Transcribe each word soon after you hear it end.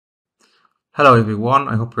Hello everyone,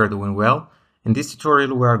 I hope you are doing well. In this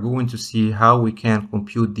tutorial we are going to see how we can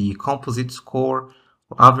compute the composite score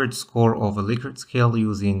or average score of a Likert scale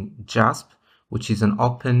using JASP, which is an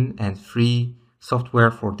open and free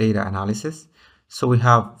software for data analysis. So we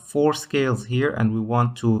have 4 scales here and we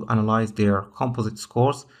want to analyze their composite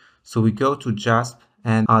scores. So we go to JASP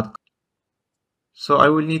and add. So I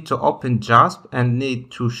will need to open JASP and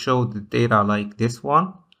need to show the data like this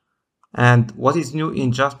one. And what is new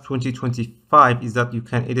in JASP 2025 is that you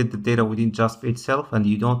can edit the data within JASP itself and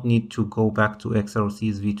you don't need to go back to Excel or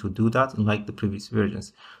CSV to do that like the previous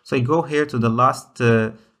versions. So I go here to the last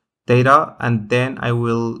data and then I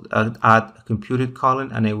will add a computed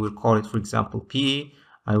column and I will call it, for example, PE.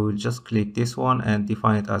 I will just click this one and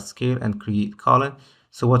define it as scale and create column.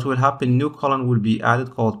 So what will happen, new column will be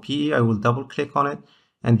added called PE. I will double click on it.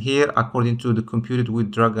 And here, according to the computed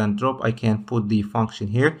with drag and drop, I can put the function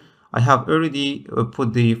here. I have already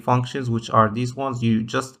put the functions, which are these ones. You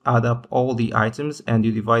just add up all the items and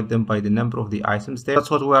you divide them by the number of the items there. That's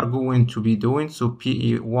what we are going to be doing. So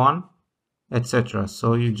PE1, etc.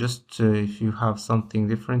 So you just, if you have something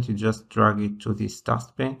different, you just drag it to this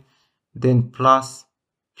task pane. Then plus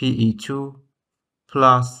PE2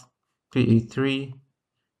 plus PE3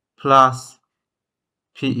 plus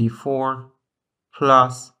PE4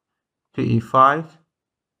 plus PE5.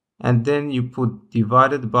 And then you put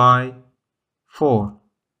divided by 4,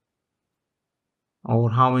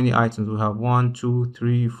 or how many items we have, 1 2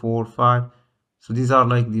 3 4 5. So these are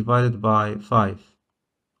like divided by 5,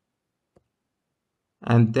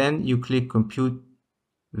 and then you click compute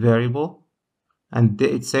variable and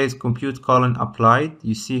it says compute column applied.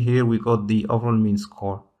 You see here we got the overall mean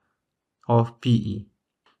score of PE.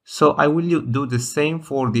 So I will do the same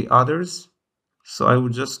for the others. So I will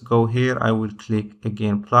just go here, I will click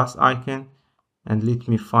again plus icon and let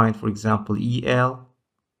me find, for example, EL.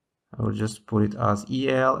 I will just put it as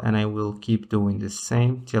EL and I will keep doing the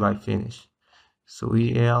same till I finish. So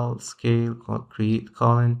EL scale, create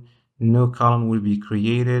column, no column will be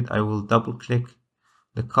created. I will double click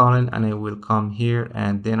the column and I will come here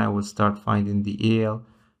and then I will start finding the EL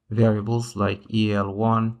variables like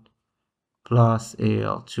EL1 plus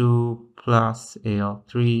EL2 plus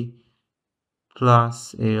EL3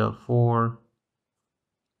 plus AL4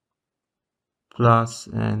 plus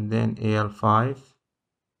and then AL5,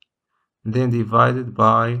 then divided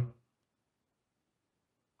by,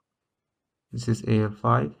 this is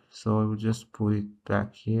AL5, so I will just put it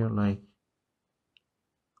back here, like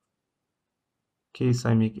in case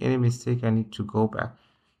I make any mistake I need to go back.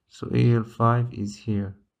 So AL5 is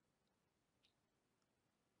here,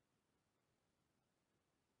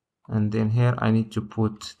 and then here I need to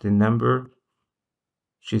put the number,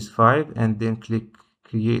 which is 5, and then click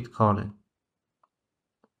create column.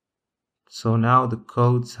 So now the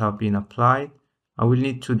codes have been applied. I will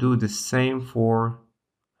need to do the same for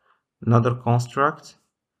another construct.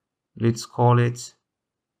 Let's call it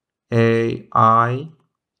AI.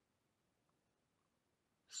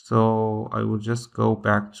 So I will just go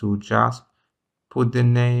back to JASP, put the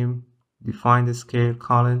name, define the scale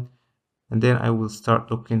column, and then I will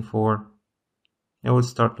start looking for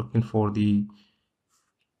the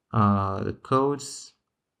codes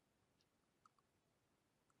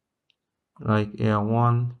like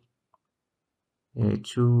AI1,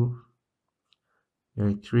 AI2,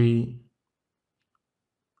 AI3,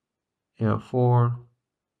 AI4.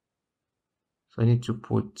 So I need to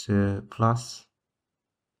put plus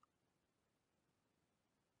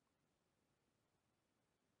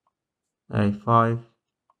AI5,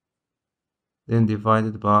 then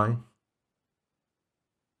divided by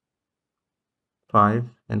 5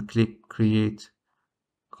 and click create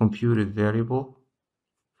computed variable.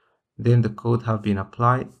 Then the code have been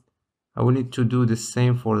applied. I will need to do the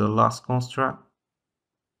same for the last construct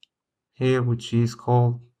here, which is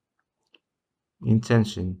called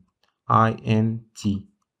intention, INT.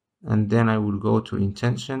 And then I will go to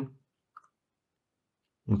intention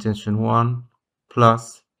 1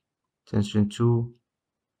 plus intention 2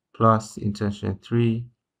 plus intention 3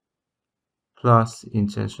 plus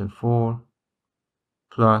intention 4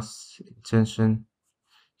 plus intention.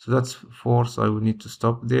 So that's 4, so I will need to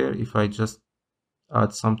stop there. If I just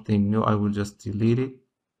add something new, I will just delete it.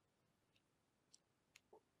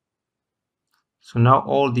 So now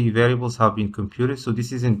all the variables have been computed. So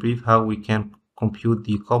this is in brief how we can compute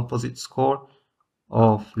the composite score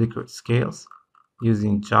of Likert scales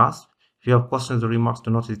using JASP. If you have questions or remarks, do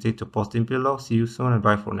not hesitate to post them below. See you soon and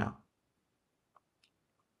bye for now.